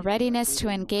trust and readiness to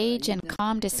engage in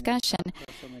calm discussion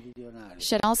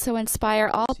should also inspire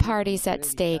all parties at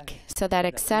stake so that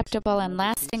acceptable and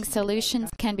lasting solutions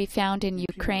can be found in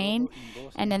Ukraine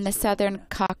and in the Southern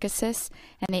Caucasus,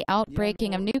 and the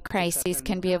outbreaking of new crises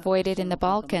can be avoided in the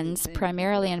Balkans,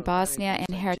 primarily in Bosnia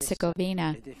and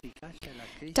Herzegovina.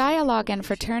 Dialogue and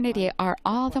fraternity are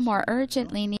all the more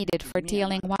urgently needed for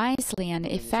dealing wisely and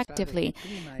effectively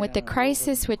with the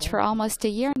crisis which for almost a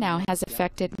year now has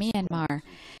affected Myanmar.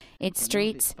 Its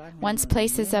streets, once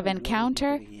places of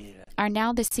encounter, are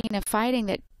now the scene of fighting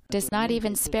that does not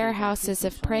even spare houses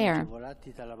of prayer.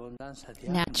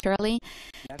 Naturally,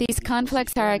 these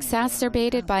conflicts are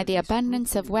exacerbated by the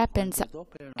abundance of weapons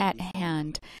at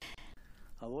hand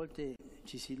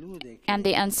and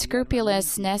the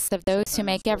unscrupulousness of those who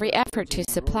make every effort to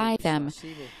supply them.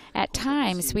 At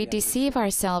times, we deceive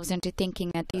ourselves into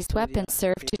thinking that these weapons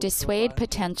serve to dissuade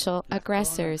potential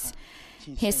aggressors.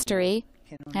 History,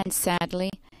 and sadly,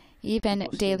 even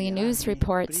daily news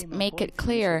reports make it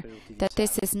clear that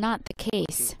this is not the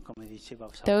case.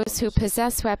 Those who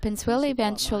possess weapons will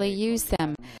eventually use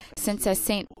them, since as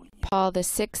St. Paul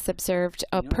VI observed,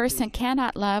 a person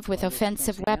cannot love with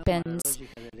offensive weapons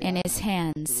in his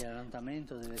hands.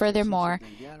 Furthermore,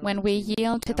 when we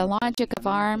yield to the logic of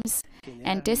arms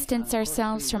and distance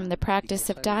ourselves from the practice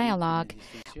of dialogue,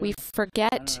 we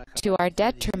forget to our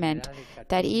detriment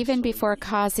that even before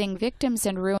causing victims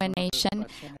and ruination,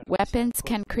 weapons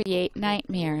can create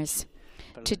nightmares.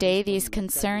 Today, these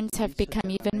concerns have become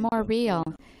even more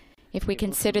real. If we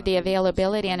consider the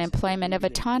availability and employment of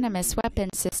autonomous weapon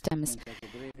systems,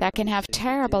 that can have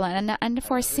terrible and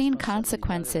unforeseen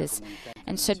consequences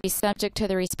and should be subject to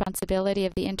the responsibility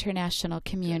of the international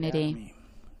community.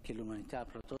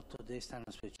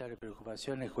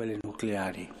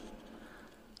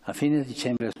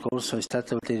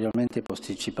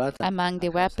 Among the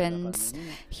weapons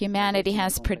humanity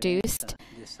has produced,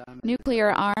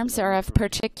 nuclear arms are of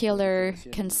particular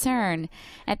concern.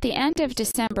 At the end of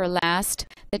December last,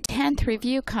 the 10th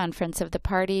Review Conference of the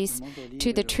Parties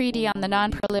to the Treaty on the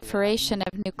Non-Proliferation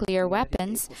of Nuclear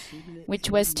Weapons, which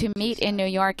was to meet in New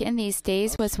York in these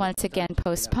days, was once again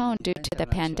postponed due to the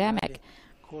pandemic.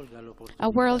 A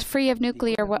world free of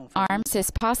nuclear arms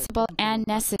is possible and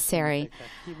necessary.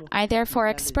 I therefore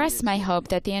express my hope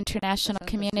that the international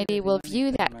community will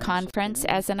view that conference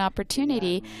as an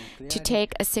opportunity to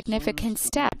take a significant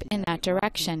step in that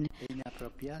direction.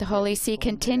 The Holy See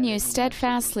continues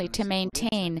steadfastly to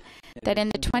maintain that in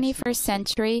the 21st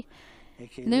century,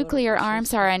 nuclear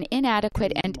arms are an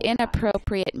inadequate and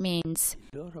inappropriate means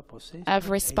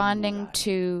of responding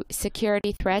to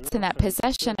security threats, and that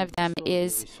possession of them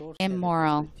is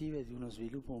immoral.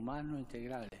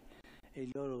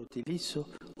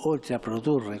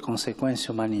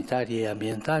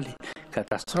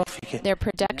 Their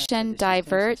production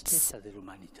diverts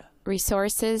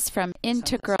resources from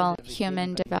integral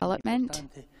human development,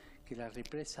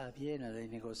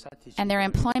 and their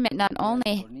employment not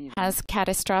only has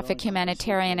catastrophic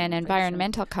humanitarian and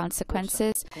environmental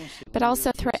consequences, but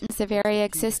also threatens the very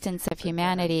existence of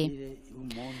humanity.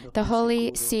 The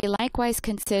Holy See likewise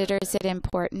considers it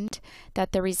important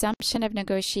that the resumption of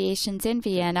negotiations in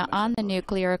Vienna on the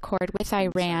nuclear accord with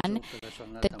Iran,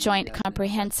 the Joint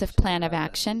Comprehensive Plan of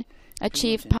Action,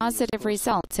 achieve positive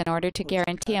results in order to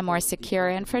guarantee a more secure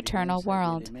and fraternal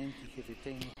world.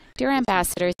 Dear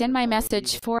Ambassadors, in my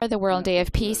message for the World Day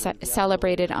of Peace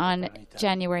celebrated on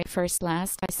January 1st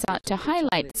last, I sought to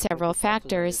highlight several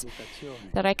factors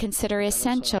that I consider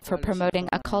essential for promoting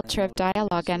a culture of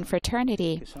dialogue and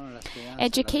fraternity.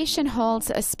 Education holds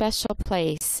a special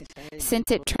place, since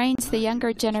it trains the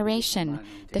younger generation,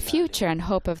 the future and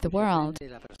hope of the world.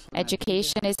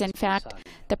 Education is, in fact,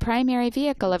 the primary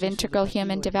vehicle of integral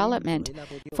human development,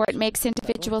 for it makes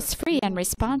individuals free and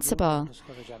responsible.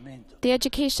 The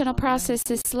educational process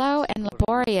is slow and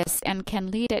laborious and can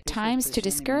lead at times to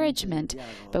discouragement,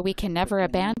 but we can never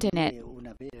abandon it.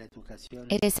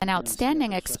 It is an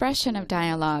outstanding expression of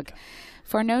dialogue,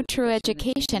 for no true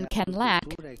education can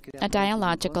lack a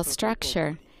dialogical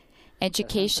structure.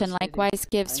 Education likewise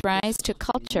gives rise to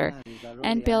culture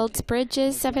and builds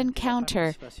bridges of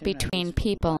encounter between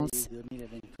peoples.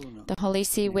 The Holy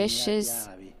See wishes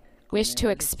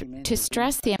to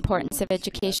stress the importance of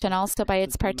education also by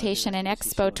its participation in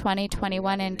Expo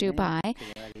 2021 in Dubai,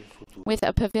 with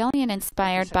a pavilion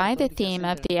inspired by the theme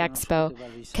of the expo,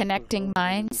 Connecting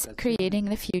Minds, Creating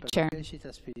the Future.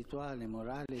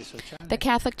 The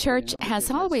Catholic Church has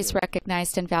always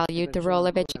recognized and valued the role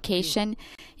of education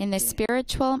in the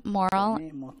spiritual, moral,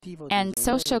 and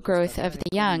social growth of the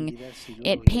young.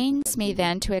 It pains me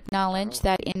then to acknowledge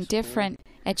that in different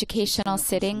educational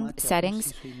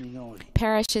settings,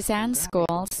 parishes and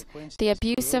schools, the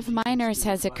abuse of minors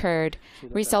has occurred,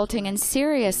 resulting in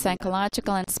serious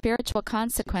psychological and spiritual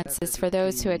consequences for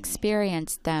those who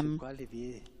experienced them.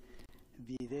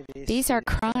 These are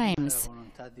crimes,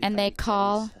 and they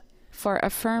call for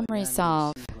a firm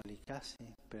resolve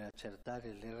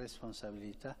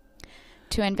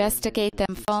to investigate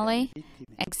them fully,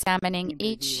 examining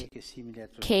each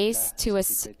case to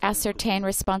ascertain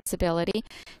responsibility,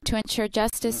 to ensure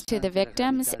justice to the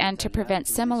victims, and to prevent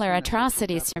similar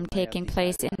atrocities from taking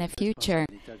place in the future.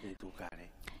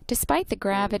 Despite the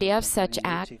gravity of such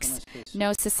acts,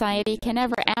 no society can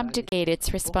ever abdicate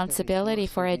its responsibility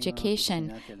for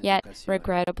education. Yet,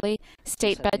 regrettably,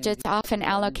 state budgets often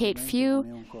allocate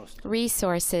few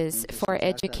resources for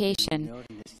education,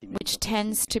 which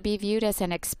tends to be viewed as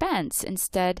an expense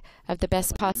instead of the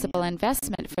best possible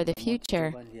investment for the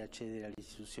future.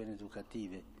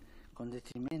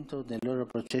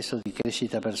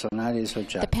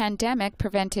 The pandemic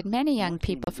prevented many young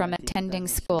people from attending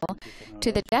school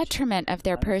to the detriment of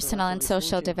their personal and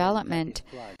social development.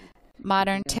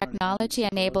 Modern technology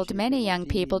enabled many young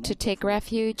people to take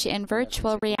refuge in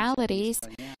virtual realities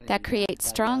that create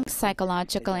strong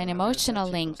psychological and emotional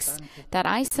links that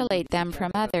isolate them from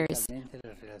others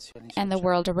and the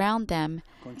world around them,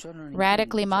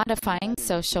 radically modifying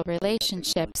social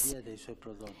relationships.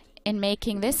 In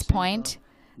making this point,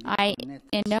 I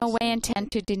in no way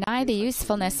intend to deny the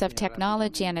usefulness of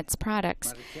technology and its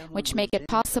products, which make it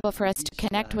possible for us to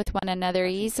connect with one another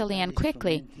easily and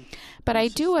quickly. But I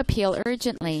do appeal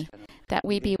urgently that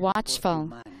we be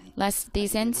watchful, lest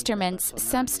these instruments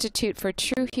substitute for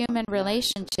true human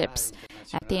relationships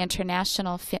at the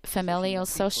international, familial,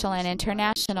 social, and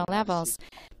international levels.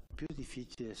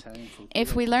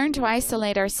 If we learn to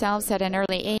isolate ourselves at an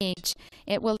early age,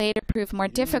 it will later prove more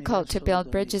difficult to build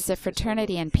bridges of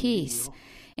fraternity and peace.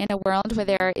 In a world where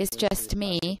there is just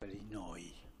me,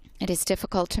 it is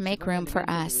difficult to make room for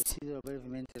us.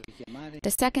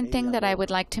 The second thing that I would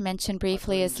like to mention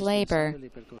briefly is labor,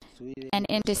 an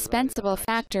indispensable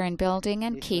factor in building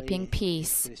and keeping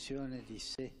peace.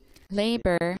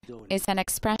 Labor is an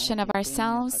expression of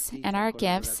ourselves and our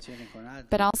gifts,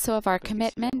 but also of our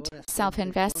commitment,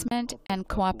 self-investment, and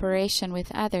cooperation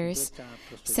with others,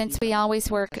 since we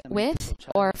always work with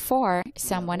or for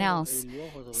someone else.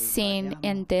 Seen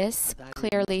in this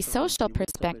clearly social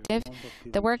perspective,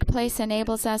 the workplace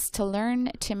enables us to learn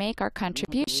to make our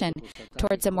contribution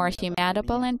towards a more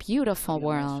humanable and beautiful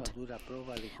world.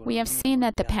 We have seen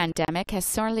that the pandemic has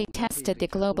sorely tested the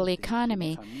global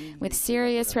economy, with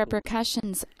serious repercussions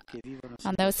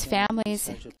on those families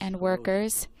and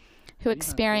workers who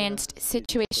experienced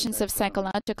situations of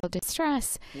psychological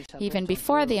distress even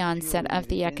before the onset of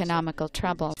the economical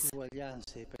troubles.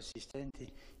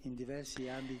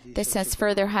 This has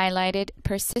further highlighted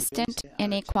persistent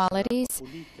inequalities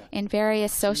in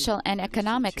various social and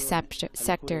economic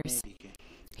sectors.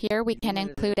 Here we can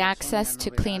include access to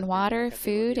clean water,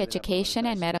 food, education,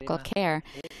 and medical care.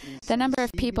 The number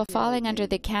of people falling under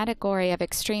the category of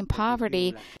extreme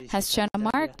poverty has shown a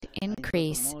marked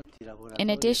increase. In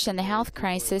addition, the health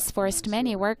crisis forced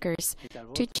many workers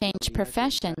to change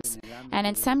professions, and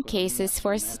in some cases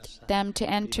forced them to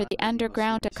enter the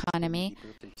underground economy,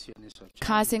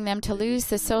 causing them to lose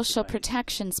the social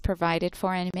protections provided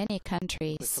for in many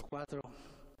countries.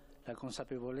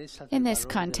 In this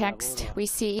context, we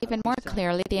see even more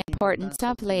clearly the importance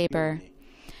of labor,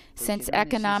 since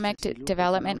economic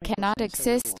development cannot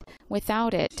exist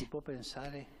without it,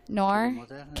 nor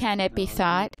can it be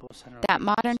thought that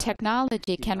modern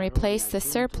technology can replace the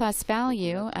surplus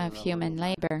value of human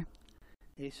labor.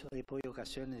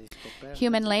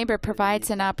 Human labor provides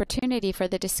an opportunity for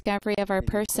the discovery of our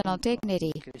personal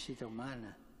dignity,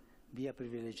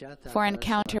 for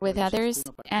encounter with others,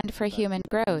 and for human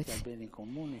growth.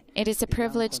 It is a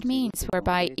privileged means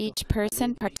whereby each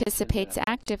person participates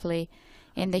actively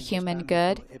in the human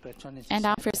good and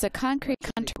offers a concrete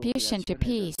contribution to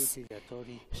peace.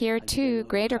 Here, too,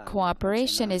 greater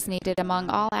cooperation is needed among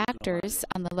all actors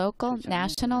on the local,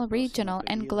 national, regional,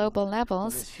 and global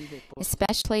levels,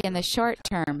 especially in the short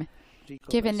term,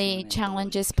 given the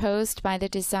challenges posed by the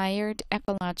desired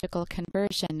ecological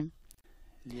conversion.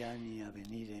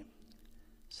 The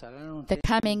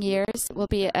coming years will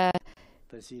be a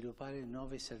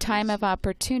time of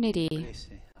opportunity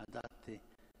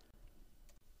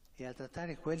e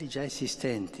adattare quelli già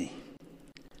esistenti,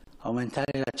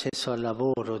 aumentare l'accesso al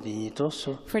lavoro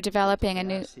dignitoso, for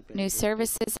developing new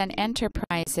services and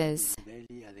enterprises,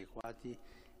 livelli adeguati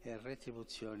e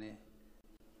retribuzione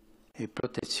e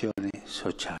protezione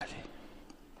sociale.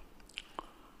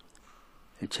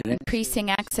 increasing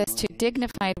access to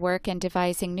dignified work and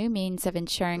devising new means of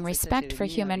ensuring respect for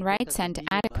human rights and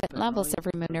adequate levels of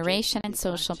remuneration and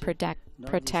social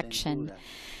protection.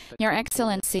 Your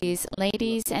Excellencies,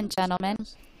 ladies and gentlemen,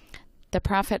 the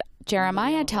prophet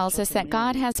Jeremiah tells us that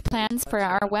God has plans for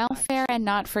our welfare and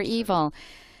not for evil,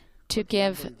 to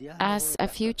give us a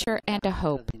future and a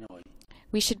hope.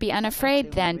 We should be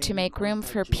unafraid, then, to make room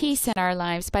for peace in our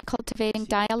lives by cultivating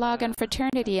dialogue and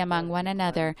fraternity among one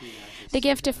another. The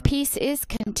gift of peace is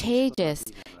contagious.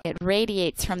 It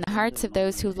radiates from the hearts of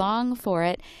those who long for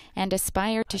it and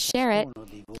aspire to share it,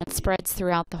 and spreads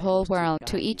throughout the whole world.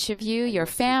 To each of you, your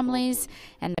families,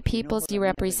 and the peoples you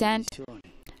represent,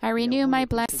 I renew my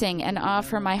blessing and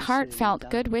offer my heartfelt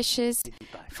good wishes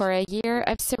for a year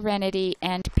of serenity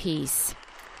and peace.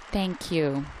 Thank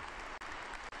you.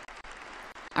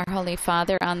 Our Holy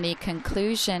Father, on the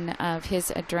conclusion of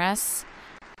his address,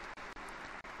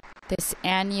 this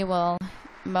annual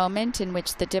moment in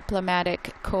which the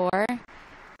diplomatic corps,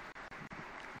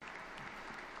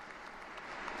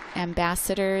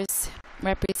 ambassadors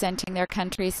representing their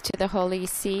countries to the Holy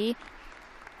See,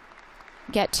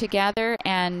 get together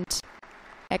and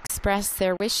express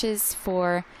their wishes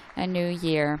for a new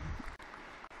year.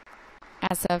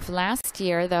 As of last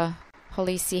year, the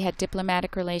Holy See had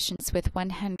diplomatic relations with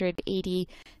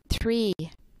 183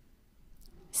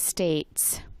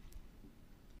 states.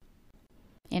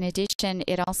 In addition,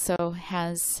 it also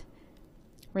has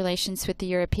relations with the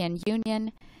European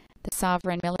Union, the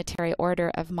Sovereign Military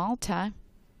Order of Malta,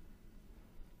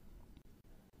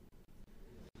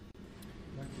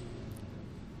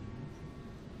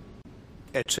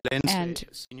 and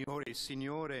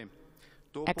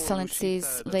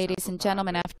Excellencies, ladies and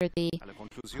gentlemen, after the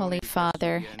Holy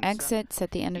Father exits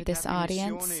at the end of this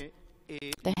audience,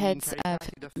 the heads of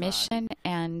mission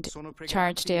and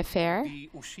charge d'affaires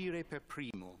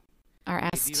are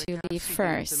asked to leave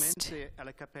first,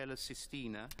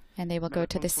 and they will go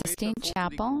to the Sistine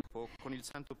Chapel,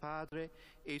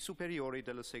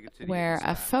 where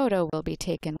a photo will be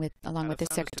taken along with the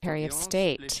Secretary of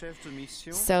State.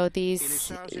 So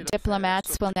these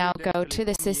diplomats will now go to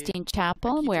the Sistine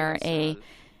Chapel, where a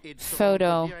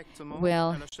photo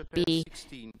will be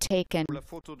taken.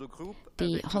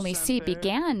 The Holy See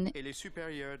began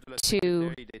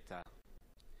to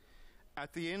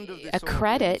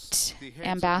accredit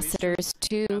ambassadors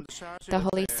to the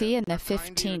Holy See in the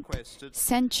 15th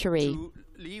century.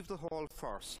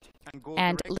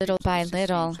 And little by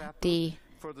little, the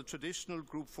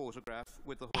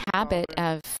habit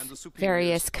of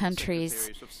various countries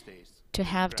to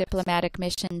have diplomatic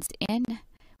missions in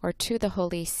or to the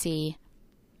Holy See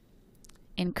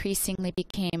increasingly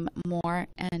became more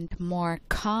and more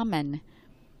common,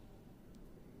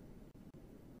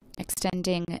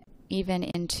 extending even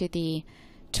into the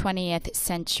 20th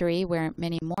century, where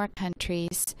many more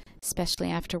countries, especially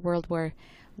after World War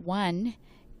I,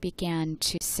 began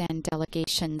to send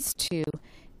delegations to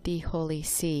the Holy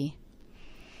See.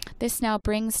 This now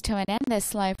brings to an end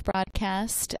this live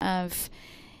broadcast of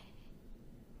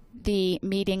the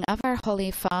meeting of our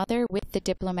Holy Father with the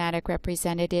diplomatic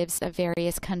representatives of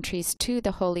various countries to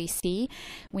the Holy See.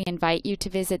 We invite you to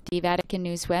visit the Vatican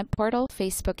News web portal,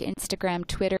 Facebook, Instagram,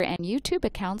 Twitter, and YouTube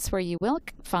accounts, where you will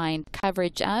find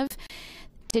coverage of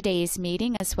today's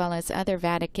meeting as well as other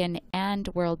Vatican and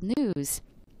world news.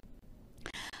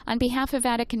 On behalf of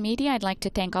Vatican Media, I'd like to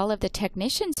thank all of the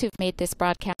technicians who've made this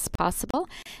broadcast possible,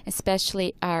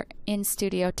 especially our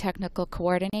in-studio technical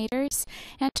coordinators,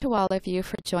 and to all of you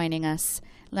for joining us.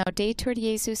 Laudetur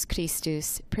Jesus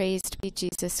Christus. Praised be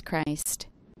Jesus Christ.